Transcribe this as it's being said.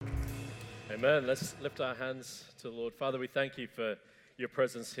Amen. Let's lift our hands to the Lord. Father, we thank you for your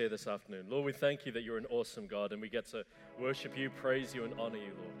presence here this afternoon. Lord, we thank you that you're an awesome God, and we get to worship you, praise you, and honor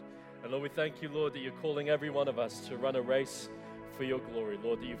you, Lord. And Lord, we thank you, Lord, that you're calling every one of us to run a race for your glory.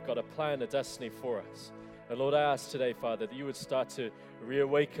 Lord, that you've got a plan, a destiny for us. And Lord, I ask today, Father, that you would start to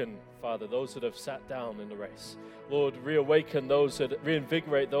reawaken, Father, those that have sat down in the race. Lord, reinvigorate those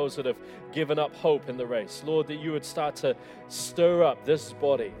that have given up hope in the race. Lord, that you would start to stir up this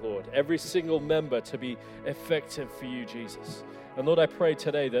body, Lord, every single member to be effective for you, Jesus. And Lord, I pray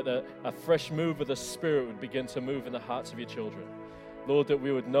today that a fresh move of the Spirit would begin to move in the hearts of your children. Lord, that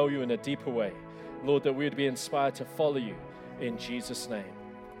we would know you in a deeper way. Lord, that we would be inspired to follow you in Jesus' name.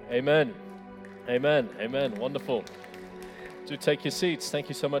 Amen. Amen. Amen. Wonderful. Do take your seats. Thank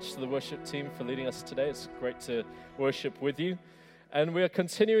you so much to the worship team for leading us today. It's great to worship with you. And we are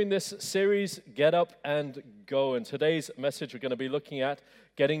continuing this series, Get Up and Go. And today's message, we're going to be looking at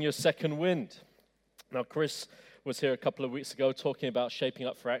getting your second wind. Now, Chris was here a couple of weeks ago talking about shaping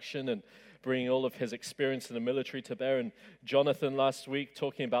up for action and bringing all of his experience in the military to bear. And Jonathan last week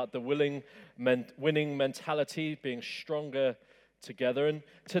talking about the winning mentality, being stronger together. And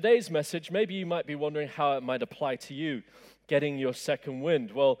today's message, maybe you might be wondering how it might apply to you, getting your second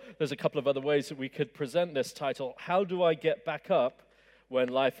wind. Well, there's a couple of other ways that we could present this title. How do I get back up when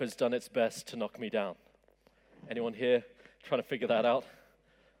life has done its best to knock me down? Anyone here trying to figure that out?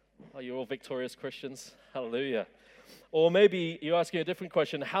 Are you all victorious Christians? Hallelujah. Or maybe you're asking a different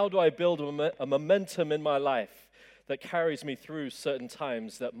question. How do I build a momentum in my life that carries me through certain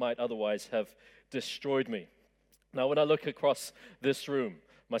times that might otherwise have destroyed me? Now, when I look across this room,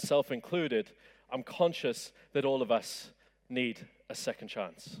 myself included, I'm conscious that all of us need a second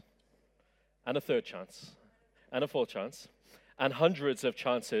chance, and a third chance, and a fourth chance, and hundreds of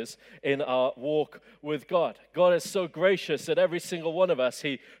chances in our walk with God. God is so gracious that every single one of us,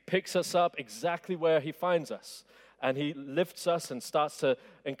 He picks us up exactly where He finds us, and He lifts us and starts to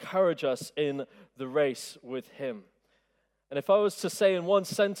encourage us in the race with Him. And if I was to say in one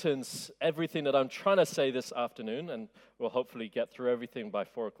sentence everything that I'm trying to say this afternoon, and we'll hopefully get through everything by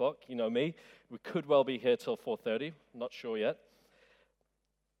 4 o'clock, you know me, we could well be here till 4:30, not sure yet.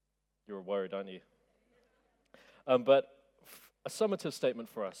 You're worried, aren't you? But a summative statement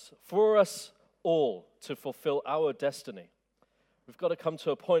for us all to fulfill our destiny, we've got to come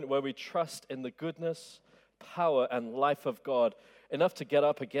to a point where we trust in the goodness, power, and life of God enough to get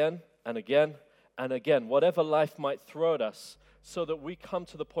up again and again and again, whatever life might throw at us, so that we come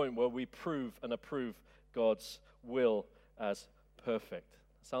to the point where we prove and approve God's will as perfect.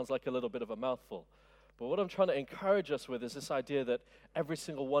 Sounds like a little bit of a mouthful. But what I'm trying to encourage us with is this idea that every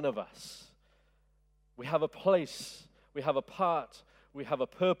single one of us, we have a place, we have a part, we have a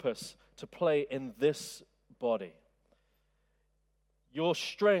purpose to play in this body. Your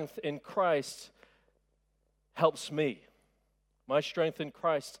strength in Christ helps me. My strength in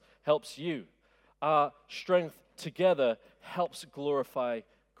Christ helps you. Our strength together helps glorify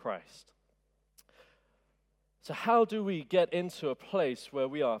Christ. So how do we get into a place where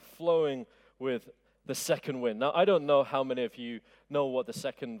we are flowing with the second wind? Now, I don't know how many of you know what the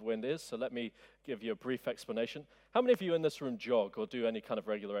second wind is, so let me give you a brief explanation. How many of you in this room jog or do any kind of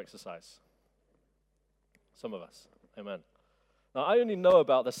regular exercise? Some of us. Amen. Now, I only know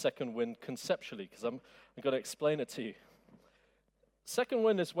about the second wind conceptually because I'm going to explain it to you. Second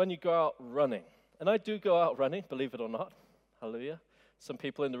wind is when you go out running. And I do go out running, believe it or not. Hallelujah. Some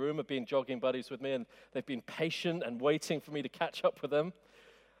people in the room have been jogging buddies with me, and they've been patient and waiting for me to catch up with them.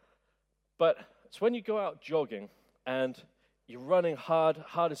 But it's when you go out jogging, and you're running hard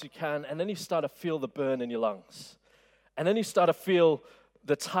as you can, and then you start to feel the burn in your lungs. And then you start to feel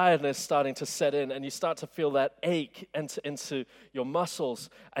the tiredness starting to set in, and you start to feel that ache into your muscles,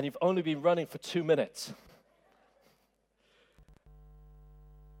 and you've only been running for 2 minutes.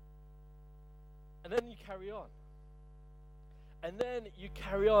 And then you carry on. And then you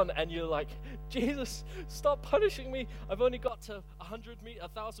carry on and you're like, Jesus, stop punishing me. I've only got to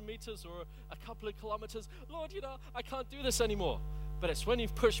 1,000 meters or a couple of kilometers. Lord, I can't do this anymore. But it's when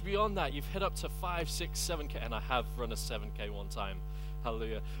you've pushed beyond that, you've hit up to 5, 6, 7K. And I have run a 7K one time.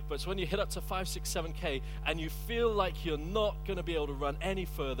 Hallelujah. But it's when you hit up to 5, 6, 7K and you feel like you're not going to be able to run any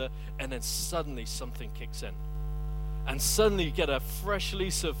further. And then suddenly something kicks in. And suddenly you get a fresh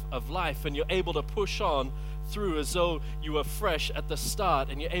lease of life, and you're able to push on through as though you were fresh at the start,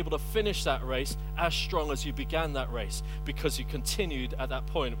 and you're able to finish that race as strong as you began that race, because you continued at that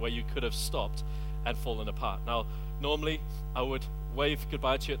point where you could have stopped and fallen apart. Now, normally I would wave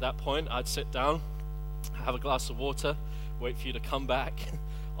goodbye to you at that point. I'd sit down, have a glass of water, wait for you to come back.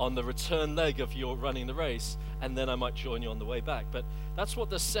 on the return leg of your running the race, and then I might join you on the way back. But that's what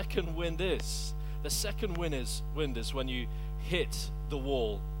the second wind is. The second wind is when you hit the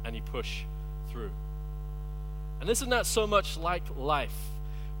wall and you push through. And isn't that so much like life?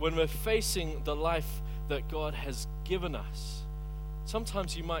 When we're facing the life that God has given us,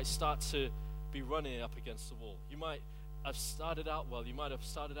 sometimes you might start to be running up against the wall. You might have started out well, you might have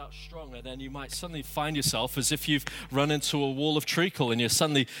started out strong, and then you might suddenly find yourself as if you've run into a wall of treacle and you're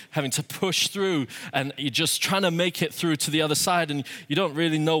suddenly having to push through, and you're just trying to make it through to the other side, and you don't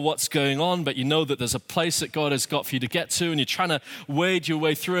really know what's going on, but you know that there's a place that God has got for you to get to, and you're trying to wade your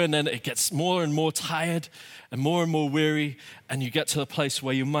way through, and then it gets more and more tired and more weary, and you get to the place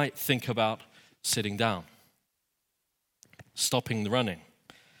where you might think about sitting down, stopping the running,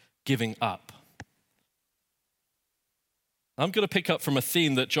 giving up. I'm going to pick up from a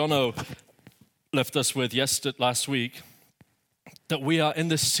theme that Jono left us with last week, that we are in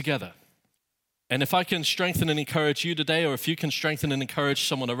this together. And if I can strengthen and encourage you today, or if you can strengthen and encourage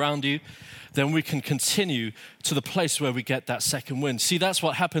someone around you, then we can continue to the place where we get that second wind. See, that's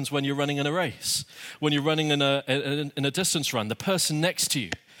what happens when you're running in a race. When you're running in a distance run, the person next to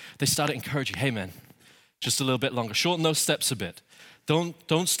you, they start to encourage you, hey man, just a little bit longer. Shorten those steps a bit.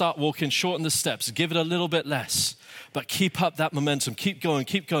 Don't start walking, shorten the steps. Give it a little bit less. But keep up that momentum. Keep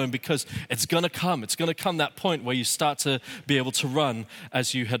going, because it's going to come. It's going to come that point where you start to be able to run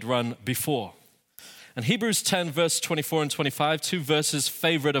as you had run before. And Hebrews 10, verse 24 and 25, two verses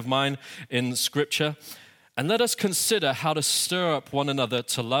favorite of mine in Scripture. And let us consider how to stir up one another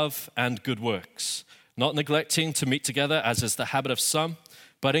to love and good works, not neglecting to meet together as is the habit of some,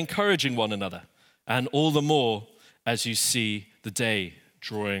 but encouraging one another, and all the more as you see the day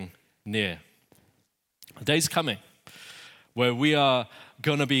drawing near. The day's coming where we are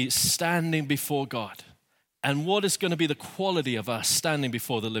going to be standing before God. And what is going to be the quality of us standing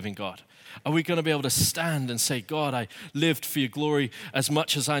before the living God? Are we going to be able to stand and say, God, I lived for your glory as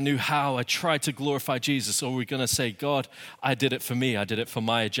much as I knew how. I tried to glorify Jesus. Or are we going to say, God, I did it for me. I did it for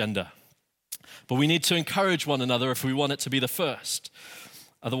my agenda. But we need to encourage one another if we want it to be the first.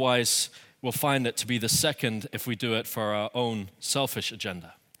 Otherwise, we'll find it to be the second if we do it for our own selfish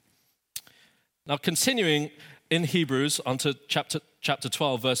agenda. Now, continuing in Hebrews onto chapter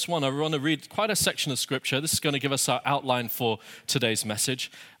 12, verse 1, I want to read quite a section of Scripture. This is going to give us our outline for today's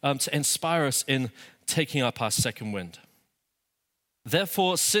message, to inspire us in taking up our second wind.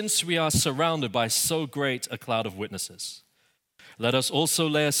 Therefore, since we are surrounded by so great a cloud of witnesses, let us also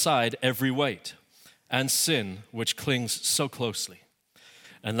lay aside every weight and sin which clings so closely.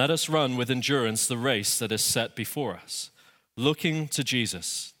 And let us run with endurance the race that is set before us, looking to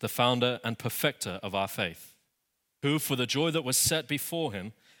Jesus, the founder and perfecter of our faith, who for the joy that was set before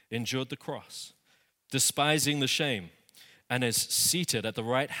him endured the cross, despising the shame, and is seated at the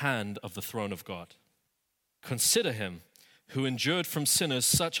right hand of the throne of God. Consider him who endured from sinners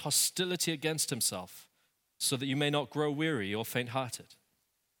such hostility against himself, so that you may not grow weary or faint-hearted.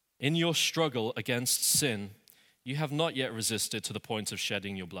 In your struggle against sin, you have not yet resisted to the point of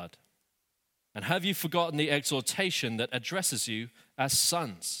shedding your blood. And have you forgotten the exhortation that addresses you as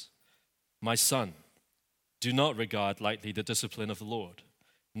sons? My son, do not regard lightly the discipline of the Lord,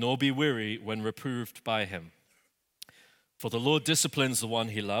 nor be weary when reproved by him. For the Lord disciplines the one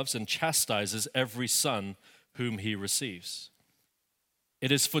he loves and chastises every son whom he receives.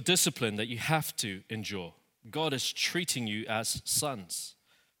 It is for discipline that you have to endure. God is treating you as sons.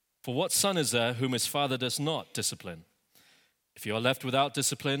 For what son is there whom his father does not discipline? If you are left without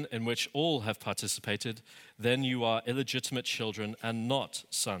discipline, in which all have participated, then you are illegitimate children and not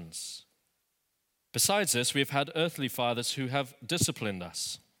sons. Besides this, we have had earthly fathers who have disciplined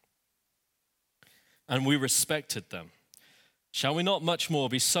us, and we respected them. Shall we not much more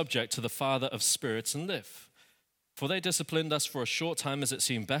be subject to the Father of spirits and live? For they disciplined us for a short time as it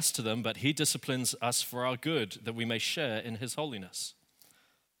seemed best to them, but he disciplines us for our good, that we may share in his holiness.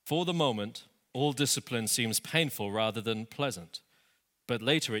 For the moment, all discipline seems painful rather than pleasant, but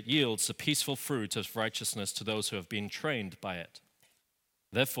later it yields the peaceful fruit of righteousness to those who have been trained by it.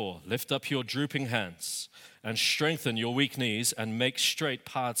 Therefore, lift up your drooping hands and strengthen your weak knees and make straight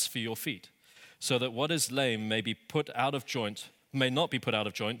paths for your feet, so that what is lame may not be put out of joint,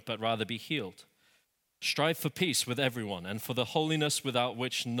 but rather be healed. Strive for peace with everyone and for the holiness without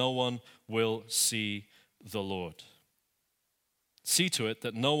which no one will see the Lord. See to it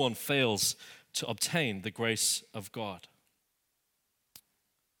that no one fails to obtain the grace of God.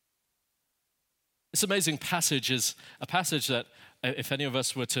 This amazing passage is a passage that if any of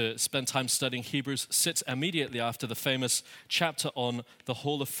us were to spend time studying Hebrews, sits immediately after the famous chapter on the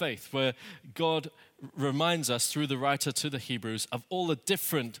Hall of Faith, where God reminds us through the writer to the Hebrews of all the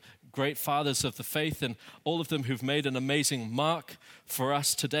different great fathers of the faith and all of them who've made an amazing mark for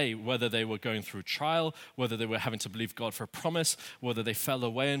us today, whether they were going through trial, whether they were having to believe God for a promise, whether they fell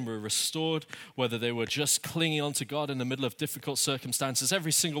away and were restored, whether they were just clinging on to God in the middle of difficult circumstances.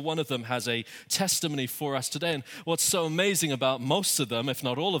 Every single one of them has a testimony for us today. And what's so amazing about most of them, if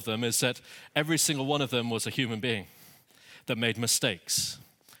not all of them, is that every single one of them was a human being that made mistakes.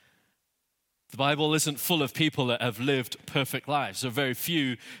 The Bible isn't full of people that have lived perfect lives. There are very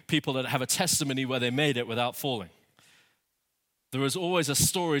few people that have a testimony where they made it without falling. There is always a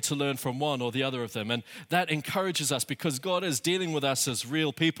story to learn from one or the other of them, and that encourages us because God is dealing with us as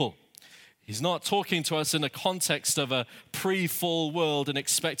real people. He's not talking to us in the context of a pre-fall world and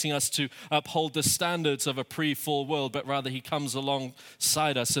expecting us to uphold the standards of a pre-fall world, but rather he comes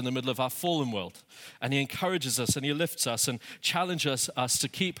alongside us in the middle of our fallen world. And he encourages us and he lifts us and challenges us to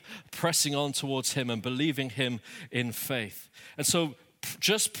keep pressing on towards him and believing him in faith. And so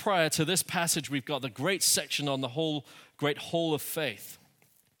just prior to this passage, we've got the great section on the whole great hall of faith.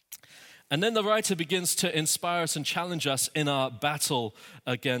 And then the writer begins to inspire us and challenge us in our battle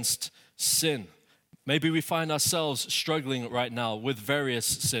against sin. Maybe we find ourselves struggling right now with various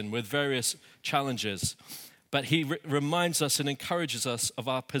sin, with various challenges. But he reminds us and encourages us of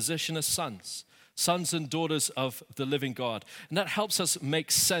our position as sons and daughters of the living God. And that helps us make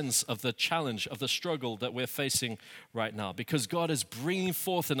sense of the challenge, of the struggle that we're facing right now. Because God is bringing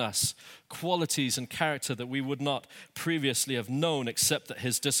forth in us qualities and character that we would not previously have known except that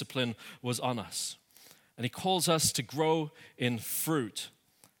his discipline was on us. And he calls us to grow in fruit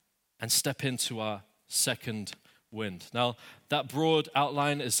and step into our second wind. Now, that broad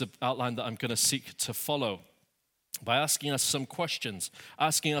outline is the outline that I'm going to seek to follow by asking us some questions,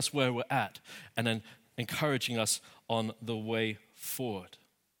 asking us where we're at, and then encouraging us on the way forward.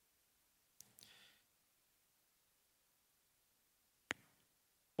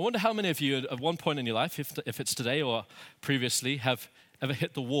 I wonder how many of you at one point in your life, if it's today or previously, have ever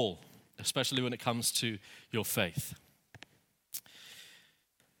hit the wall, especially when it comes to your faith.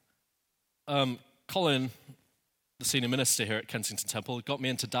 Colin, the senior minister here at Kensington Temple, got me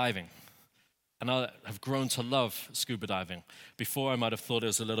into diving. And I have grown to love scuba diving. Before, I might have thought it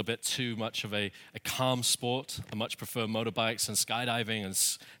was a little bit too much of a calm sport. I much prefer motorbikes and skydiving and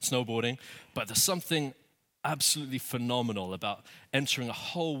snowboarding. But there's something absolutely phenomenal about entering a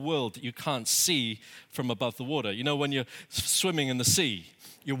whole world that you can't see from above the water. You know, when you're swimming in the sea,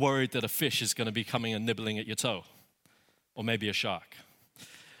 you're worried that a fish is going to be coming and nibbling at your toe, or maybe a shark.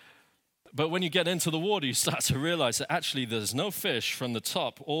 But when you get into the water, you start to realize that actually there's no fish from the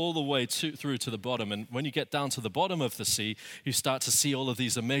top all the way through to the bottom. And when you get down to the bottom of the sea, you start to see all of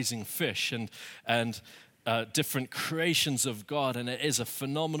these amazing fish and different creations of God. And it is a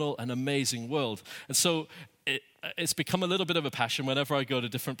phenomenal and amazing world. And so it's become a little bit of a passion. Whenever I go to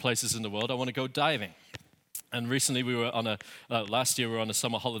different places in the world, I want to go diving. And recently last year we were on a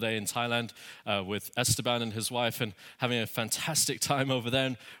summer holiday in Thailand with Esteban and his wife and having a fantastic time over there.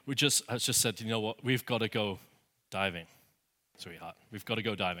 And I just said, you know what, we've got to go diving, sweetheart. We've got to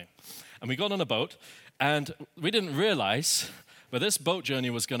go diving. And we got on a boat and we didn't realize, but this boat journey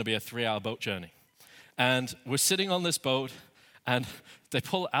was going to be a 3-hour boat journey. And we're sitting on this boat and they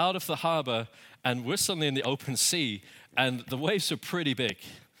pull out of the harbor and we're suddenly in the open sea and the waves are pretty big.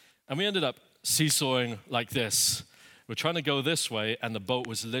 And we ended up seesawing like this. We're trying to go this way, and the boat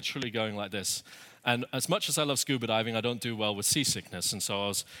was literally going like this. And as much as I love scuba diving, I don't do well with seasickness, and so I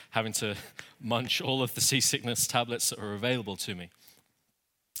was having to munch all of the seasickness tablets that were available to me.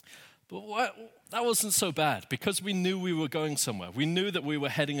 But that wasn't so bad, because we knew we were going somewhere. We knew that we were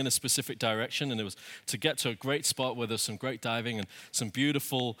heading in a specific direction, and it was to get to a great spot where there's some great diving and some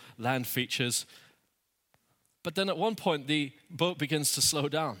beautiful land features. But then at one point, the boat begins to slow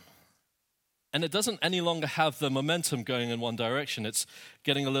down. And it doesn't any longer have the momentum going in one direction. It's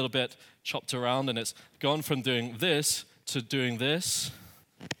getting a little bit chopped around, and it's gone from doing this to doing this.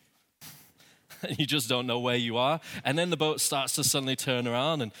 And you just don't know where you are. And then the boat starts to suddenly turn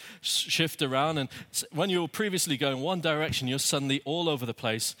around and shift around. And when you were previously going one direction, you're suddenly all over the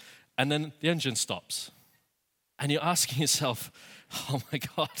place. And then the engine stops. And you're asking yourself, oh my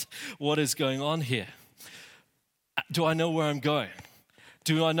God, what is going on here? Do I know where I'm going?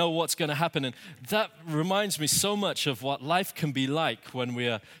 Do I know what's going to happen? And that reminds me so much of what life can be like when we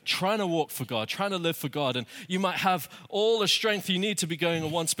are trying to walk for God, trying to live for God. And you might have all the strength you need to be going in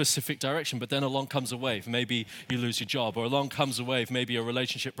one specific direction, but then along comes a wave. Maybe you lose your job, or along comes a wave. Maybe a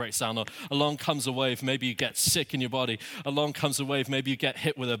relationship breaks down, or along comes a wave. Maybe you get sick in your body. Along comes a wave. Maybe you get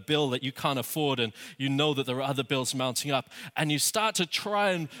hit with a bill that you can't afford, and you know that there are other bills mounting up. And you start to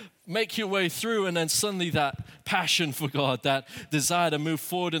try and make your way through, and then suddenly that passion for God, that desire to move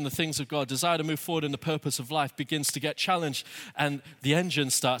forward in the things of God, desire to move forward in the purpose of life begins to get challenged, and the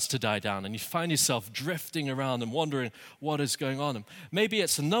engine starts to die down, and you find yourself drifting around and wondering what is going on. And maybe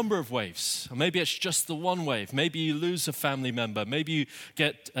it's a number of waves, or maybe it's just the one wave. Maybe you lose a family member. Maybe you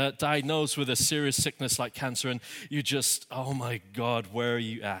get diagnosed with a serious sickness like cancer, and you just, oh my God, where are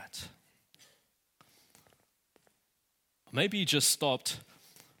you at? Maybe you just stopped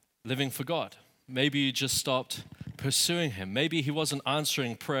living for God. Maybe you just stopped pursuing Him. Maybe He wasn't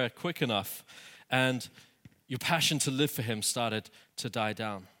answering prayer quick enough, and your passion to live for Him started to die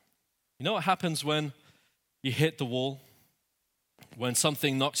down. You know what happens when you hit the wall? When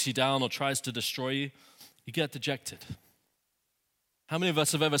something knocks you down or tries to destroy you, you get dejected. How many of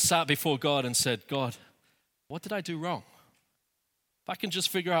us have ever sat before God and said, God, what did I do wrong? If I can just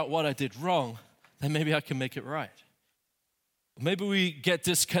figure out what I did wrong, then maybe I can make it right. Maybe we get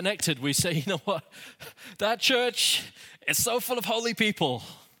disconnected. We say, you know what, that church is so full of holy people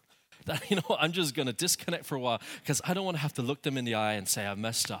that, you know what, I'm just going to disconnect for a while because I don't want to have to look them in the eye and say, I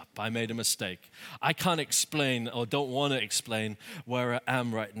messed up, I made a mistake. I can't explain or don't want to explain where I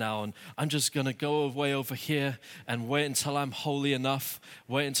am right now, and I'm just going to go away over here and wait until I'm holy enough,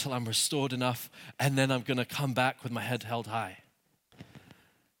 wait until I'm restored enough, and then I'm going to come back with my head held high.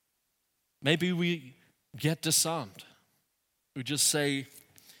 Maybe we get disarmed. We just say,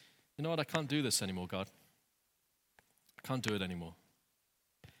 you know what, I can't do this anymore, God. I can't do it anymore.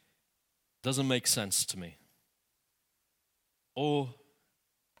 It doesn't make sense to me. Or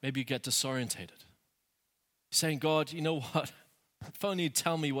maybe you get disorientated. Saying, God, you know what, if only you'd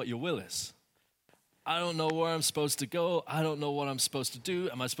tell me what your will is. I don't know where I'm supposed to go. I don't know what I'm supposed to do.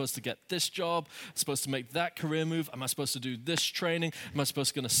 Am I supposed to get this job? Am I supposed to make that career move? Am I supposed to do this training? Am I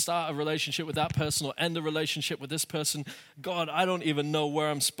supposed to start a relationship with that person or end a relationship with this person? God, I don't even know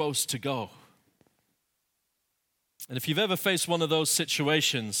where I'm supposed to go. And if you've ever faced one of those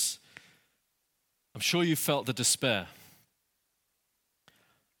situations, I'm sure you felt the despair.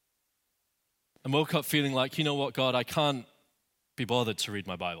 And woke up feeling like, you know what, God, I can't be bothered to read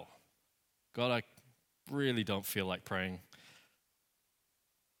my Bible. God, I really don't feel like praying.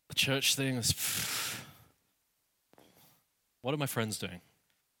 The church thing is, what are my friends doing?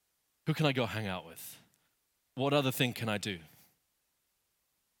 Who can I go hang out with? What other thing can I do?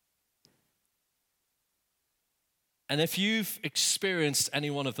 And if you've experienced any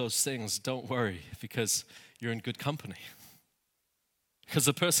one of those things, don't worry, because you're in good company. Because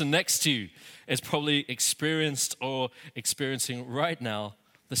the person next to you is probably experienced or experiencing right now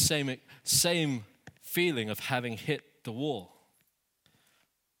the same feeling of having hit the wall.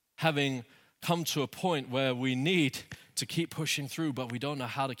 Having come to a point where we need to keep pushing through, but we don't know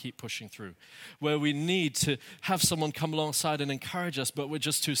how to keep pushing through. Where we need to have someone come alongside and encourage us, but we're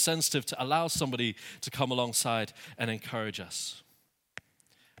just too sensitive to allow somebody to come alongside and encourage us.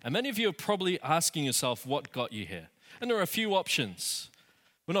 And many of you are probably asking yourself, what got you here? And there are a few options.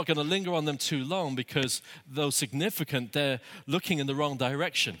 We're not going to linger on them too long because though significant, they're looking in the wrong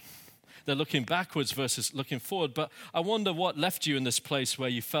direction. They're looking backwards versus looking forward. But I wonder what left you in this place where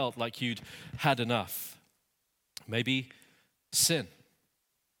you felt like you'd had enough. Maybe sin.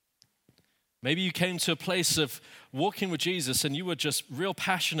 Maybe you came to a place of walking with Jesus and you were just real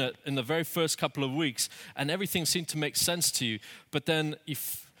passionate in the very first couple of weeks and everything seemed to make sense to you. But then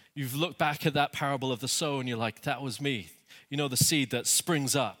you've looked back at that parable of the sower and you're like, that was me. You know, the seed that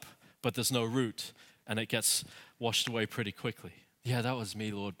springs up, but there's no root and it gets washed away pretty quickly. Yeah, that was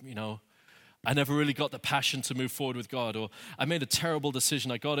me, Lord. You know, I never really got the passion to move forward with God, or I made a terrible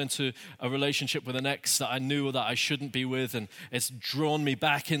decision. I got into a relationship with an ex that I knew that I shouldn't be with, and it's drawn me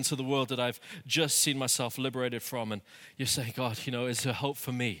back into the world that I've just seen myself liberated from. And you're saying, God, you know, is there hope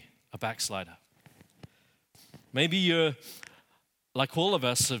for me, a backslider? Maybe you're, like all of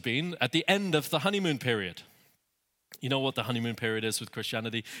us have been, at the end of the honeymoon period. You know what the honeymoon period is with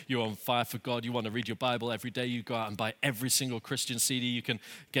Christianity? You're on fire for God. You want to read your Bible every day. You go out and buy every single Christian CD you can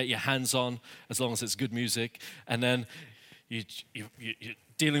get your hands on, as long as it's good music. And then you're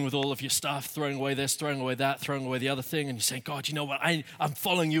dealing with all of your stuff, throwing away this, throwing away that, throwing away the other thing. And you're saying, God, you know what? I'm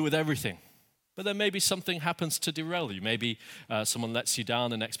following you with everything. But then maybe something happens to derail you. Maybe someone lets you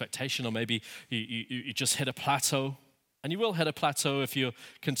down in expectation, or maybe you just hit a plateau. And you will hit a plateau if you're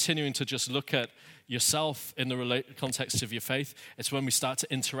continuing to just look at yourself in the context of your faith. It's when we start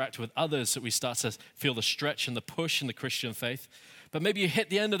to interact with others that we start to feel the stretch and the push in the Christian faith. But maybe you hit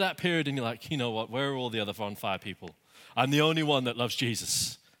the end of that period and you're like, you know what, where are all the other on fire people? I'm the only one that loves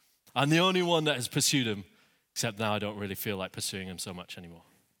Jesus. I'm the only one that has pursued him, except now I don't really feel like pursuing him so much anymore.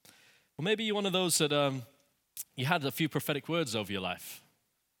 Or maybe you're one of those that you had a few prophetic words over your life.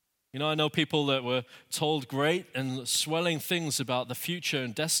 You know, I know people that were told great and swelling things about the future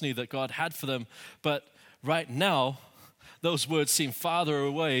and destiny that God had for them, but right now, those words seem farther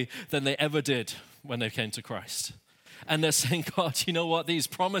away than they ever did when they came to Christ. And they're saying, God, you know what? These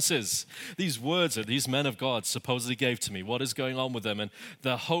promises, these words that these men of God supposedly gave to me, what is going on with them? And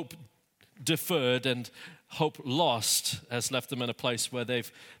the hope deferred and hope lost has left them in a place where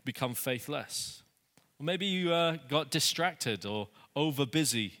they've become faithless. Or maybe you got distracted or over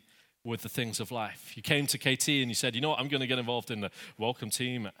busy with the things of life. You came to KT and you said, you know what, I'm going to get involved in the welcome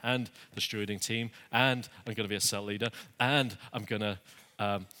team and the stewarding team, and I'm going to be a cell leader, and I'm going to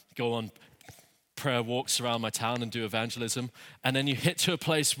go on prayer walks around my town and do evangelism. And then you hit to a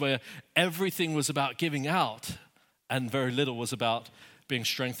place where everything was about giving out and very little was about being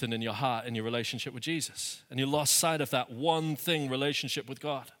strengthened in your heart and your relationship with Jesus. And you lost sight of that one thing, relationship with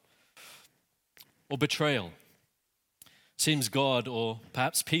God. Or betrayal. Seems God or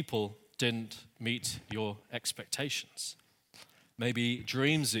perhaps people didn't meet your expectations. Maybe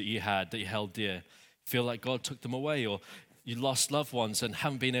dreams that you had that you held dear, feel like God took them away, or you lost loved ones and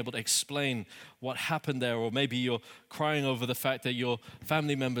haven't been able to explain what happened there, or maybe you're crying over the fact that your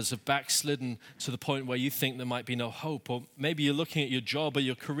family members have backslidden to the point where you think there might be no hope, or maybe you're looking at your job or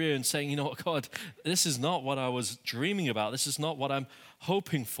your career and saying, you know what, God, this is not what I was dreaming about. This is not what I'm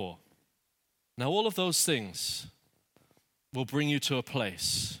hoping for. Now, all of those things will bring you to a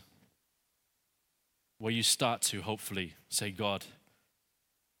place where you start to hopefully say, God,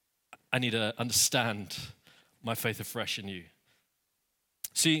 I need to understand my faith afresh in you.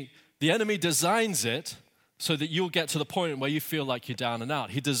 See, the enemy designs it so that you'll get to the point where you feel like you're down and out.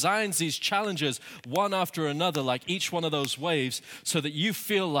 He designs these challenges one after another, like each one of those waves, so that you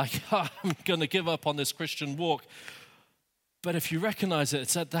feel like, I'm going to give up on this Christian walk. But if you recognize it,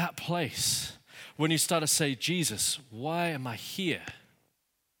 it's at that place when you start to say, Jesus, why am I here?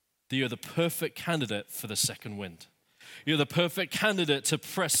 That you're the perfect candidate for the second wind. You're the perfect candidate to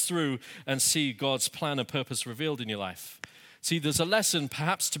press through and see God's plan and purpose revealed in your life. See, there's a lesson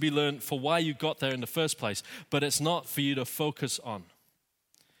perhaps to be learned for why you got there in the first place, but it's not for you to focus on.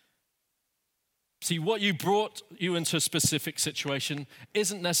 See, what you brought you into a specific situation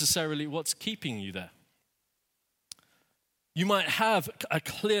isn't necessarily what's keeping you there. You might have a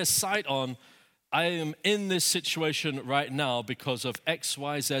clear sight on, I am in this situation right now because of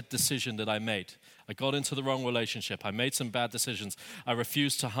XYZ decision that I made. I got into the wrong relationship. I made some bad decisions. I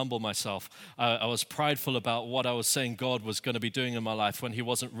refused to humble myself. I was prideful about what I was saying God was going to be doing in my life when he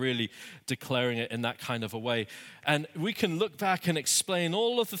wasn't really declaring it in that kind of a way. And we can look back and explain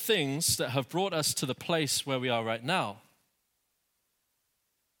all of the things that have brought us to the place where we are right now.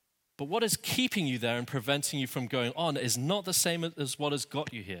 But what is keeping you there and preventing you from going on is not the same as what has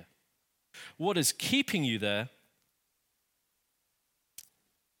got you here. What is keeping you there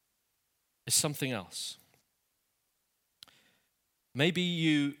is something else. Maybe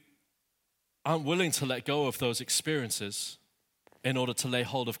you aren't willing to let go of those experiences in order to lay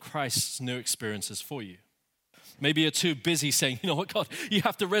hold of Christ's new experiences for you. Maybe you're too busy saying, you know what, God, you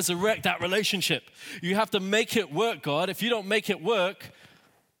have to resurrect that relationship. You have to make it work, God. If you don't make it work,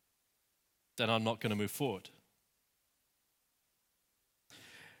 then I'm not going to move forward.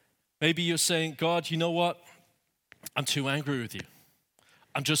 Maybe you're saying, God, you know what? I'm too angry with you.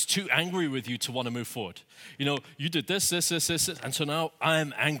 I'm just too angry with you to want to move forward. You know, you did this, and so now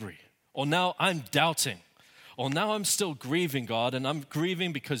I'm angry. Or now I'm doubting. Or now I'm still grieving, God, and I'm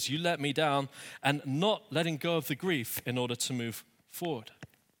grieving because you let me down, and not letting go of the grief in order to move forward.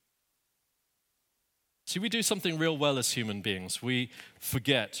 See, we do something real well as human beings. We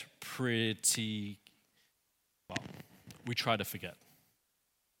forget pretty well. We try to forget.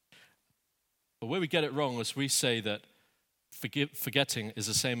 But where we get it wrong is we say that forgetting is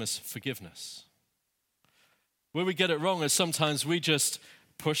the same as forgiveness. Where we get it wrong is sometimes we just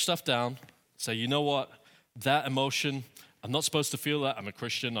push stuff down, say, you know what, that emotion, I'm not supposed to feel that. I'm a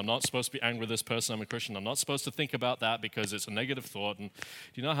Christian. I'm not supposed to be angry with this person. I'm a Christian. I'm not supposed to think about that because it's a negative thought. And do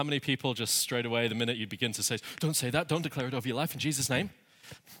you know how many people just straight away, the minute you begin to say, don't say that, don't declare it over your life in Jesus' name?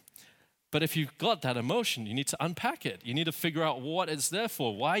 But if you've got that emotion, you need to unpack it. You need to figure out what it's there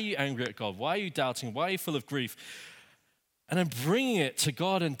for. Why are you angry at God? Why are you doubting? Why are you full of grief? And then bringing it to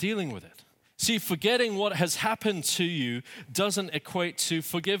God and dealing with it. See, forgetting what has happened to you doesn't equate to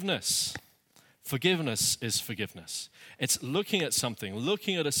forgiveness. Forgiveness is forgiveness. It's looking at something,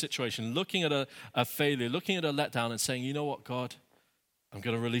 looking at a situation, looking at a failure, looking at a letdown and saying, you know what, God, I'm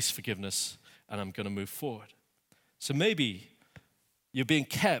going to release forgiveness and I'm going to move forward. So maybe you're being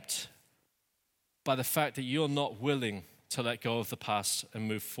kept by the fact that you're not willing to let go of the past and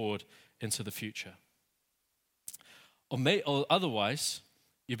move forward into the future. Or otherwise,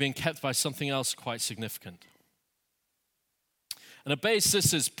 you're being kept by something else quite significant. And at base,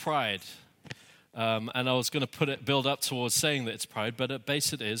 this is pride. And I was going to build up towards saying that it's pride, but at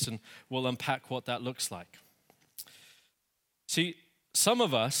base it is, and we'll unpack what that looks like. See, some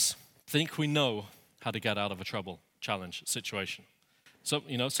of us think we know how to get out of a challenge, situation. So,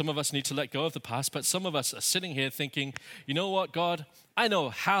 some of us need to let go of the past, but some of us are sitting here thinking, you know what, God, I know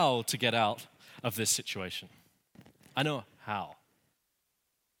how to get out of this situation. I know how.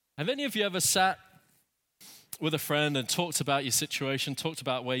 Have any of you ever sat with a friend and talked about your situation, talked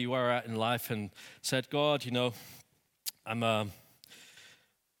about where you are at in life and said, God, I'm,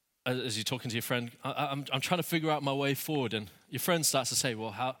 as you're talking to your friend, I'm trying to figure out my way forward. And your friend starts to say,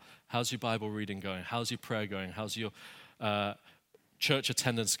 well, how's your Bible reading going? How's your prayer going? How's your church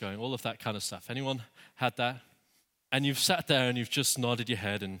attendance going? All of that kind of stuff. Anyone had that? And you've sat there and you've just nodded your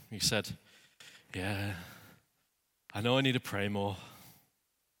head and you said, yeah, I know I need to pray more.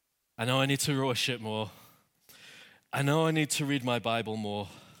 I know I need to worship more. I know I need to read my Bible more.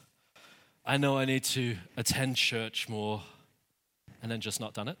 I know I need to attend church more. And then just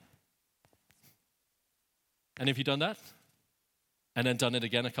not done it. Any of you done that? And then done it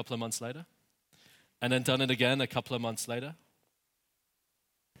again a couple of months later? And then done it again a couple of months later?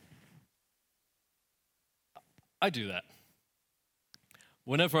 I do that.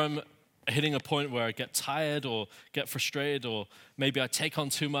 Whenever I'm hitting a point where I get tired or get frustrated or maybe I take on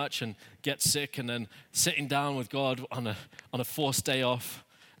too much and get sick and then sitting down with God on a forced day off,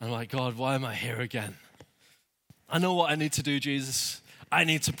 and I'm like, God, why am I here again? I know what I need to do, Jesus. I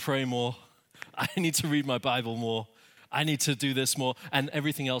need to pray more. I need to read my Bible more. I need to do this more, and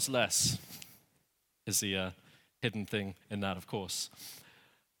everything else less is the hidden thing in that, of course.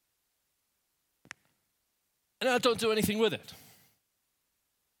 And I don't do anything with it.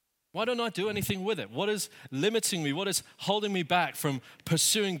 Why don't I do anything with it? What is limiting me? What is holding me back from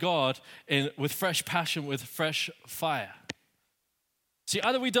pursuing God with fresh passion, with fresh fire? See,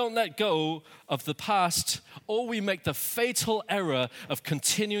 either we don't let go of the past, or we make the fatal error of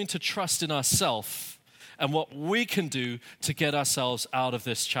continuing to trust in ourselves and what we can do to get ourselves out of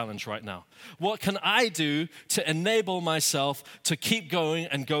this challenge right now. What can I do to enable myself to keep going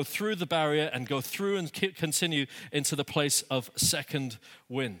and go through the barrier and go through and continue into the place of second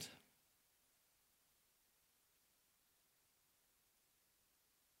wind?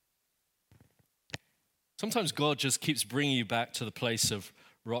 Sometimes God just keeps bringing you back to the place of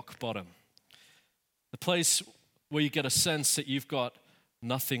rock bottom, the place where you get a sense that you've got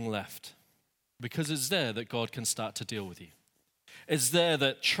nothing left, because it's there that God can start to deal with you. It's there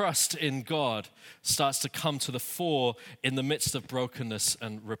that trust in God starts to come to the fore in the midst of brokenness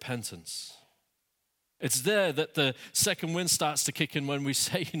and repentance. It's there that the second wind starts to kick in when we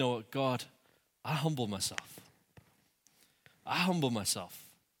say, you know what, God, I humble myself. I humble myself.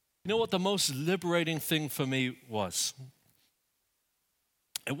 You know what the most liberating thing for me was?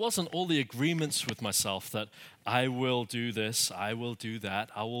 It wasn't all the agreements with myself that I will do this, I will do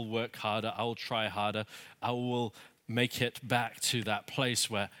that, I will work harder, I will try harder, I will make it back to that place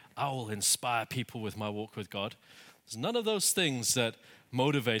where I will inspire people with my walk with God. There's none of those things that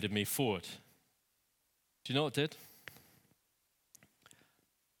motivated me forward. Do you know what it did? It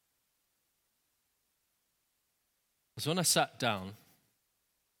was when I sat down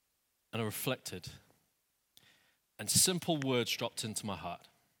and I reflected, and simple words dropped into my heart.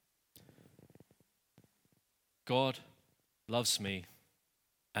 God loves me,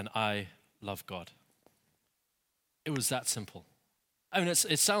 and I love God. It was that simple. I mean, it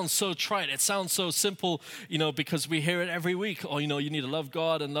sounds so trite. It sounds so simple, because we hear it every week. Or, you need to love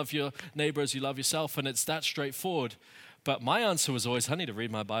God and love your neighbor as you love yourself, and it's that straightforward. But my answer was always, I need to read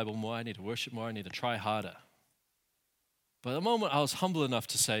my Bible more, I need to worship more, I need to try harder. But the moment I was humble enough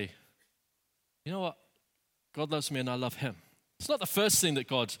to say, you know what? God loves me and I love him. It's not the first thing that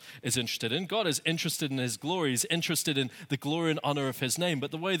God is interested in. God is interested in his glory. He's interested in the glory and honor of his name. But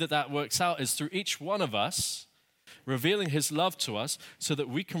the way that works out is through each one of us revealing his love to us so that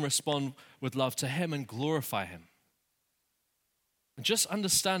we can respond with love to him and glorify him. And just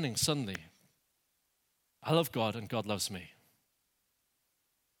understanding suddenly, I love God and God loves me.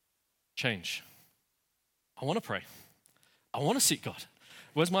 Change. I want to pray. I want to seek God.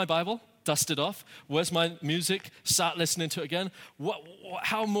 Where's my Bible? Dust it off. Where's my music? Start listening to it again.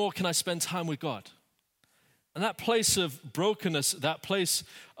 How more can I spend time with God? And that place of brokenness, that place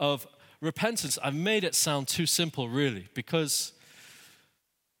of repentance, I've made it sound too simple, really, because,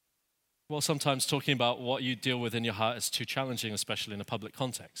 well, sometimes talking about what you deal with in your heart is too challenging, especially in a public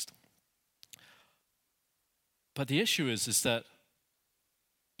context. But the issue is that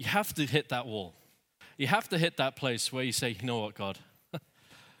you have to hit that wall. You have to hit that place where you say, you know what, God?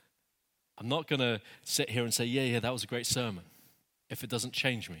 I'm not going to sit here and say, yeah, that was a great sermon, if it doesn't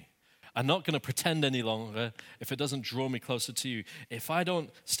change me. I'm not going to pretend any longer if it doesn't draw me closer to you. If I don't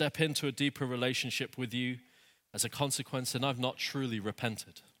step into a deeper relationship with you as a consequence, then I've not truly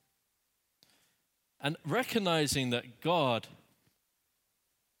repented. And recognizing that God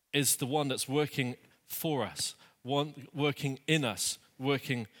is the one that's working for us, working in us,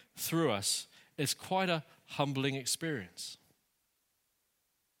 working through us, is quite a humbling experience.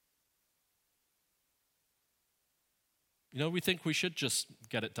 You know, we think we should just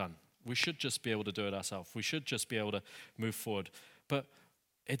get it done. We should just be able to do it ourselves. We should just be able to move forward. But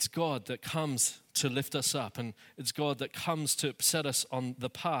it's God that comes to lift us up, and it's God that comes to set us on the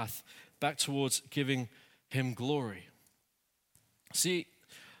path back towards giving him glory. See,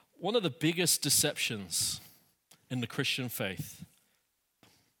 one of the biggest deceptions in the Christian faith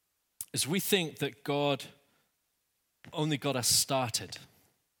is we think that God only got us started,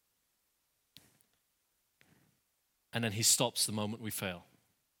 and then he stops the moment we fail.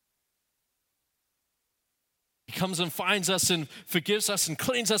 He comes and finds us and forgives us and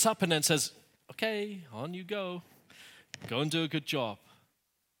cleans us up and then says, okay, on you go. Go and do a good job.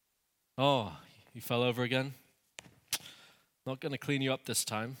 Oh, you fell over again? Not going to clean you up this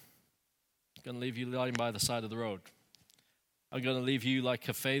time. I'm going to leave you lying by the side of the road. I'm going to leave you like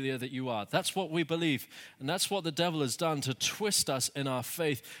a failure that you are. That's what we believe. And that's what the devil has done to twist us in our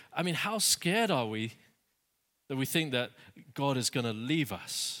faith. I mean, how scared are we that we think that God is going to leave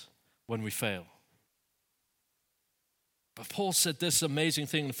us when we fail? But Paul said this amazing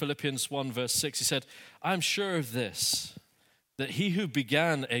thing in Philippians 1 verse 6. He said, I'm sure of this, that he who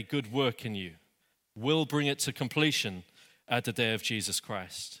began a good work in you will bring it to completion at the day of Jesus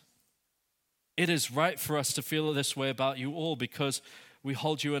Christ. It is right for us to feel this way about you all because we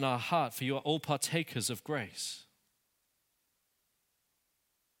hold you in our heart, for you are all partakers of grace.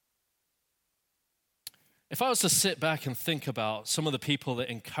 If I was to sit back and think about some of the people that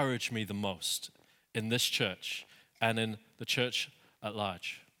encourage me the most in this church and in the church at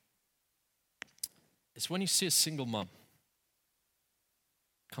large, it's when you see a single mom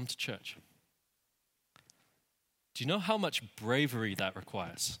come to church. Do you know how much bravery that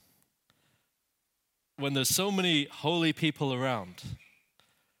requires? When there's so many holy people around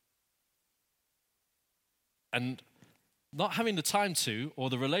and not having the time to, or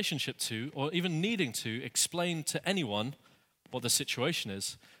the relationship to, or even needing to explain to anyone what the situation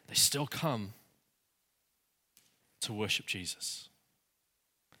is, they still come to worship Jesus.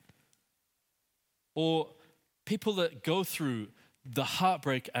 Or people that go through the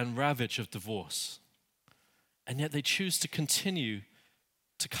heartbreak and ravage of divorce, and yet they choose to continue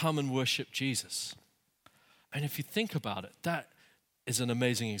to come and worship Jesus. And if you think about it, that is an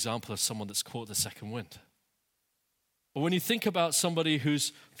amazing example of someone that's caught the second wind. Or when you think about somebody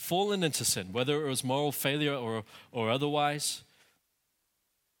who's fallen into sin, whether it was moral failure or otherwise,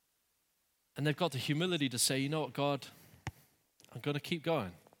 and they've got the humility to say, you know what, God, I'm going to keep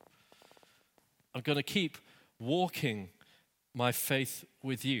going. I'm going to keep walking my faith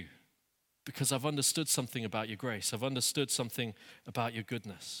with you because I've understood something about your grace. I've understood something about your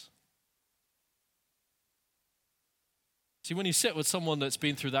goodness. See, when you sit with someone that's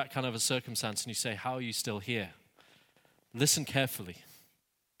been through that kind of a circumstance and you say, how are you still here? Listen carefully.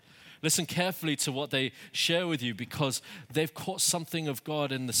 Listen carefully to what they share with you because they've caught something of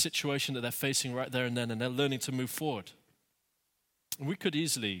God in the situation that they're facing right there and then, and they're learning to move forward. We could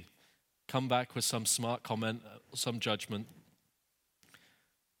easily come back with some smart comment, some judgment.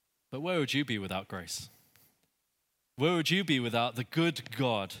 But where would you be without grace? Where would you be without the good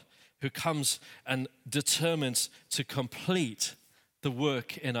God who comes and determines to complete the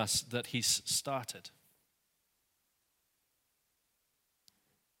work in us that he's started?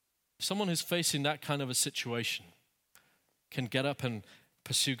 Someone who's facing that kind of a situation can get up and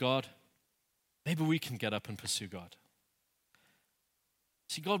pursue God. Maybe we can get up and pursue God.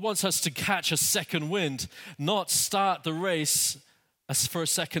 See, God wants us to catch a second wind, not start the race for a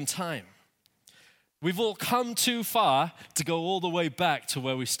second time. We've all come too far to go all the way back to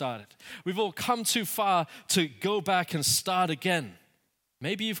where we started. We've all come too far to go back and start again.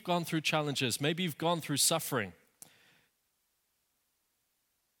 Maybe you've gone through challenges. Maybe you've gone through suffering.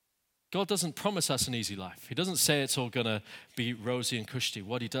 God doesn't promise us an easy life. He doesn't say it's all going to be rosy and cushy.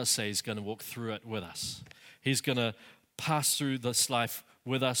 What he does say, he's going to walk through it with us. He's going to pass through this life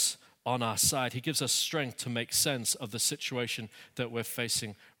with us on our side. He gives us strength to make sense of the situation that we're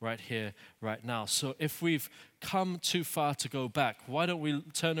facing right here, right now. So if we've come too far to go back, why don't we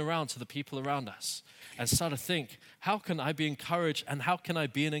turn around to the people around us and start to think, how can I be encouraged and how can I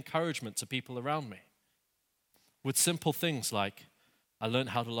be an encouragement to people around me? With simple things like, I learned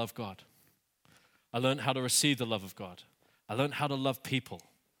how to love God. I learned how to receive the love of God. I learned how to love people.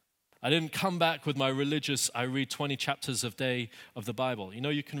 I didn't come back with my religious, I read 20 chapters a day of the Bible. You know,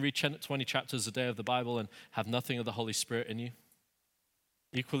 you can read 20 chapters a day of the Bible and have nothing of the Holy Spirit in you.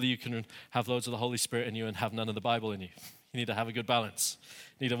 Equally, you can have loads of the Holy Spirit in you and have none of the Bible in you. You need to have a good balance.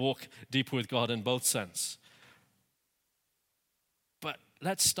 You need to walk deeper with God in both sense. But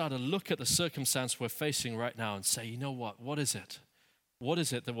let's start to look at the circumstance we're facing right now and say, you know what? What is it? What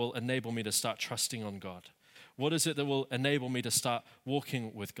is it that will enable me to start trusting on God? What is it that will enable me to start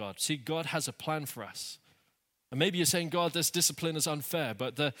walking with God? See, God has a plan for us. And maybe you're saying, God, this discipline is unfair.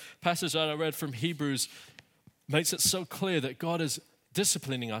 But the passage that I read from Hebrews makes it so clear that God is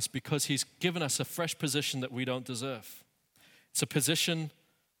disciplining us because he's given us a fresh position that we don't deserve. It's a position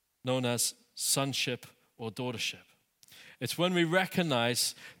known as sonship or daughtership. It's when we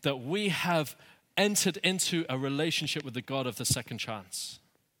recognize that we have entered into a relationship with the God of the second chance.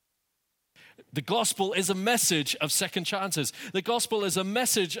 The gospel is a message of second chances. The gospel is a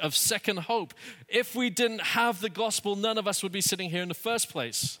message of second hope. If we didn't have the gospel, none of us would be sitting here in the first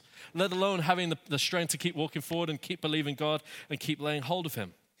place, let alone having the strength to keep walking forward and keep believing God and keep laying hold of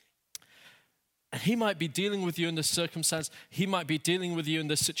him. And he might be dealing with you in this circumstance. He might be dealing with you in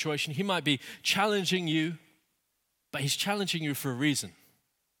this situation. He might be challenging you, but he's challenging you for a reason.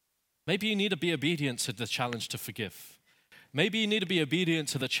 Maybe you need to be obedient to the challenge to forgive. Maybe you need to be obedient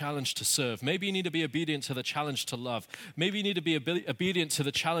to the challenge to serve. Maybe you need to be obedient to the challenge to love. Maybe you need to be obedient to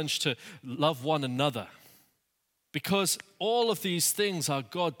the challenge to love one another. Because all of these things are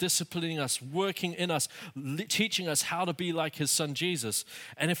God disciplining us, working in us, teaching us how to be like his son Jesus.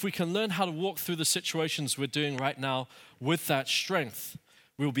 And if we can learn how to walk through the situations we're doing right now with that strength,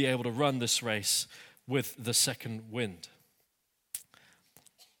 we'll be able to run this race with the second wind.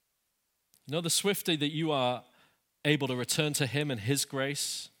 You know, the swifter that you are able to return to him and his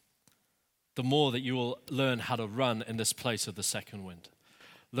grace, the more that you will learn how to run in this place of the second wind.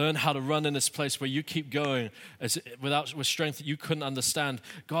 Learn how to run in this place where you keep going with strength that you couldn't understand.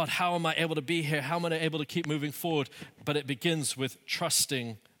 God, how am I able to be here? How am I able to keep moving forward? But it begins with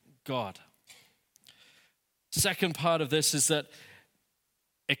trusting God. Second part of this is that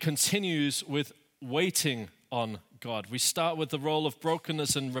it continues with waiting on God. We start with the role of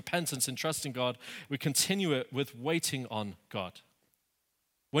brokenness and repentance and trusting God. We continue it with waiting on God.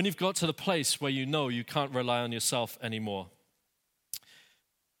 When you've got to the place where you know you can't rely on yourself anymore,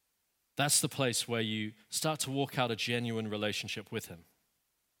 that's the place where you start to walk out a genuine relationship with him.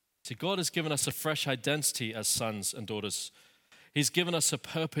 See, God has given us a fresh identity as sons and daughters. He's given us a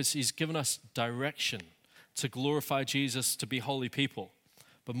purpose. He's given us direction to glorify Jesus, to be holy people.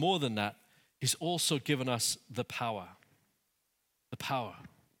 But more than that, he's also given us the power. The power.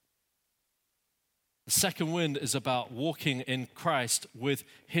 The second wind is about walking in Christ with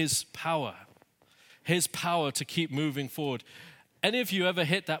his power. His power to keep moving forward. Any of you ever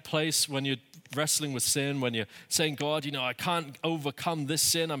hit that place when you're wrestling with sin, when you're saying, God, you know, I can't overcome this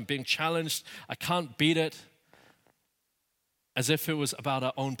sin. I'm being challenged. I can't beat it. As if it was about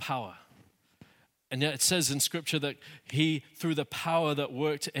our own power. And yet it says in Scripture that he, through the power that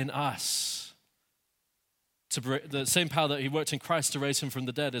worked in us, the same power that he worked in Christ to raise him from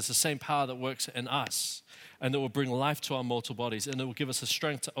the dead is the same power that works in us and that will bring life to our mortal bodies and it will give us the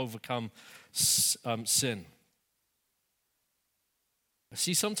strength to overcome sin.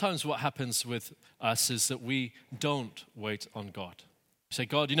 See, sometimes what happens with us is that we don't wait on God. We say,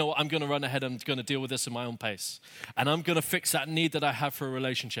 God, you know what, I'm going to run ahead, I'm going to deal with this in my own pace. And I'm going to fix that need that I have for a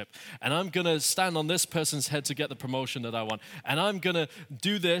relationship. And I'm going to stand on this person's head to get the promotion that I want. And I'm going to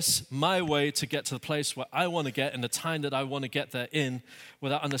do this my way to get to the place where I want to get in the time that I want to get there in,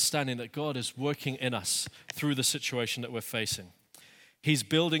 without understanding that God is working in us through the situation that we're facing. He's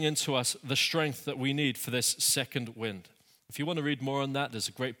building into us the strength that we need for this second wind. If you want to read more on that, there's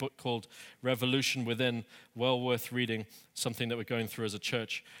a great book called Revolution Within, well worth reading, something that we're going through as a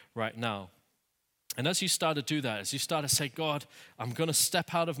church right now. And as you start to do that, as you start to say, God, I'm going to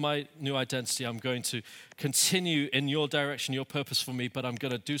step out of my new identity, I'm going to continue in your direction, your purpose for me, but I'm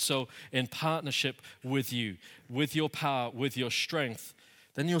going to do so in partnership with you, with your power, with your strength,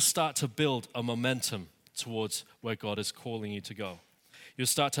 then you'll start to build a momentum towards where God is calling you to go. You'll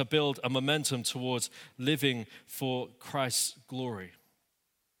start to build a momentum towards living for Christ's glory.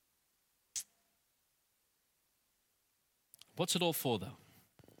 What's it all for, though?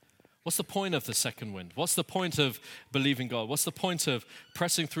 What's the point of the second wind? What's the point of believing God? What's the point of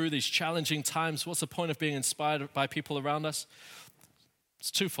pressing through these challenging times? What's the point of being inspired by people around us? It's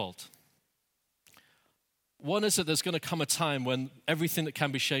twofold. One is that there's going to come a time when everything that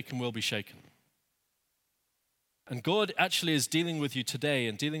can be shaken will be shaken. And God actually is dealing with you today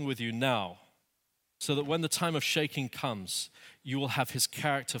and dealing with you now, so that when the time of shaking comes, you will have his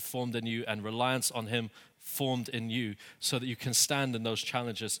character formed in you and reliance on him formed in you, so that you can stand in those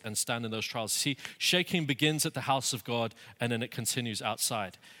challenges and stand in those trials. See, shaking begins at the house of God and then it continues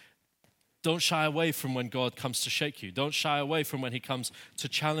outside. Don't shy away from when God comes to shake you. Don't shy away from when he comes to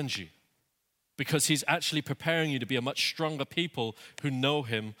challenge you, because he's actually preparing you to be a much stronger people who know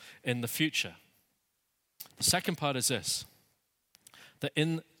him in the future. The second part is this, that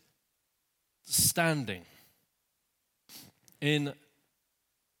in standing, in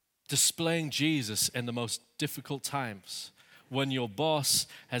displaying Jesus in the most difficult times, when your boss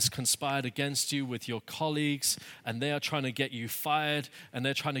has conspired against you with your colleagues and they are trying to get you fired and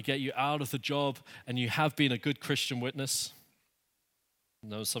they're trying to get you out of the job, and you have been a good Christian witness. I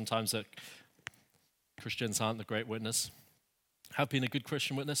know sometimes that Christians aren't the great witness. Have been a good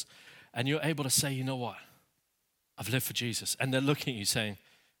Christian witness, and you're able to say, you know what? I've lived for Jesus. And they're looking at you saying,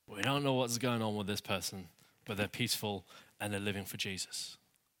 we don't know what's going on with this person, but they're peaceful and they're living for Jesus.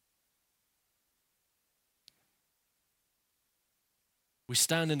 We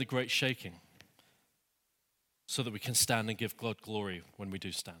stand in the great shaking so that we can stand and give God glory when we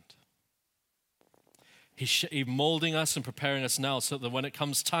do stand. He's molding us and preparing us now so that when it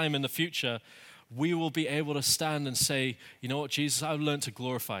comes time in the future, we will be able to stand and say, you know what, Jesus, I've learned to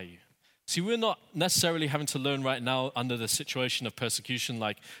glorify you. See, we're not necessarily having to learn right now under the situation of persecution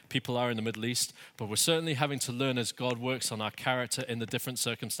like people are in the Middle East, but we're certainly having to learn as God works on our character in the different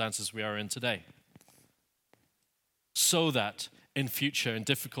circumstances we are in today, so that in future, in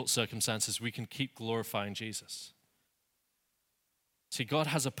difficult circumstances, we can keep glorifying Jesus. See, God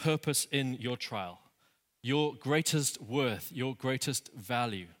has a purpose in your trial. Your greatest worth, your greatest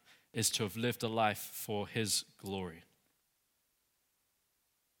value is to have lived a life for his glory.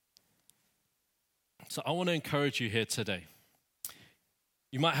 So I want to encourage you here today.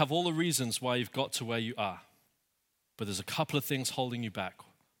 You might have all the reasons why you've got to where you are, but there's a couple of things holding you back.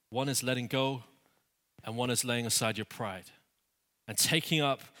 One is letting go, and one is laying aside your pride and taking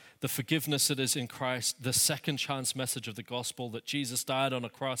up the forgiveness that is in Christ, the second chance message of the gospel, that Jesus died on a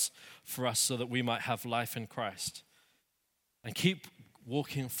cross for us so that we might have life in Christ. And keep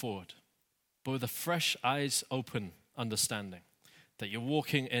walking forward, but with a fresh eyes open understanding that you're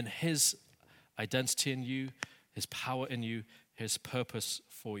walking in his identity in you, his power in you, his purpose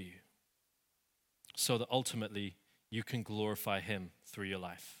for you, so that ultimately you can glorify him through your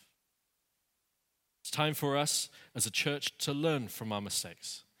life. It's time for us as a church to learn from our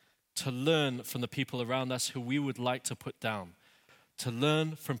mistakes, to learn from the people around us who we would like to put down, to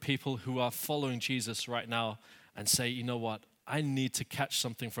learn from people who are following Jesus right now and say, you know what, I need to catch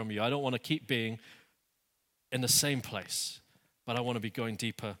something from you. I don't want to keep being in the same place, but I want to be going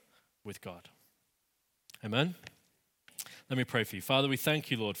deeper with God. Amen? Let me pray for you. Father, we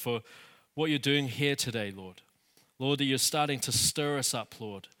thank you, Lord, for what you're doing here today, Lord. Lord, that you're starting to stir us up,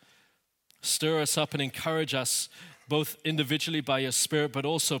 Lord. Stir us up and encourage us both individually by your Spirit, but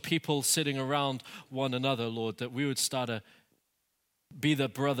also people sitting around one another, Lord, that we would start to be the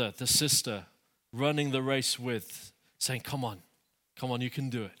brother, the sister, running the race with, saying, come on, you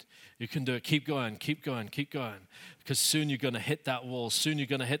can do it. You can do it. Keep going, keep going, keep going. Because soon you're going to hit that wall. Soon you're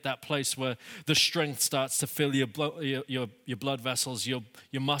going to hit that place where the strength starts to fill your blood vessels, your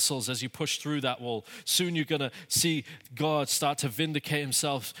muscles as you push through that wall. Soon you're going to see God start to vindicate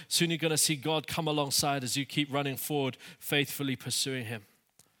himself. Soon you're going to see God come alongside as you keep running forward, faithfully pursuing him.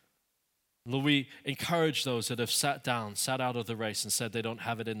 Lord, we encourage those that have sat out of the race and said they don't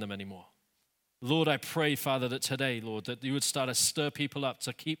have it in them anymore. Lord, I pray, Father, that today, Lord, that you would start to stir people up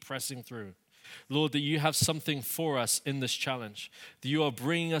to keep pressing through. Lord, that you have something for us in this challenge, that you are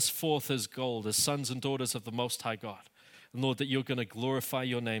bringing us forth as gold, as sons and daughters of the Most High God. And Lord, that you're going to glorify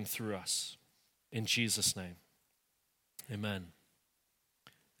your name through us. In Jesus' name, amen.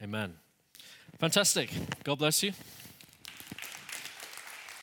 Amen. Fantastic. God bless you.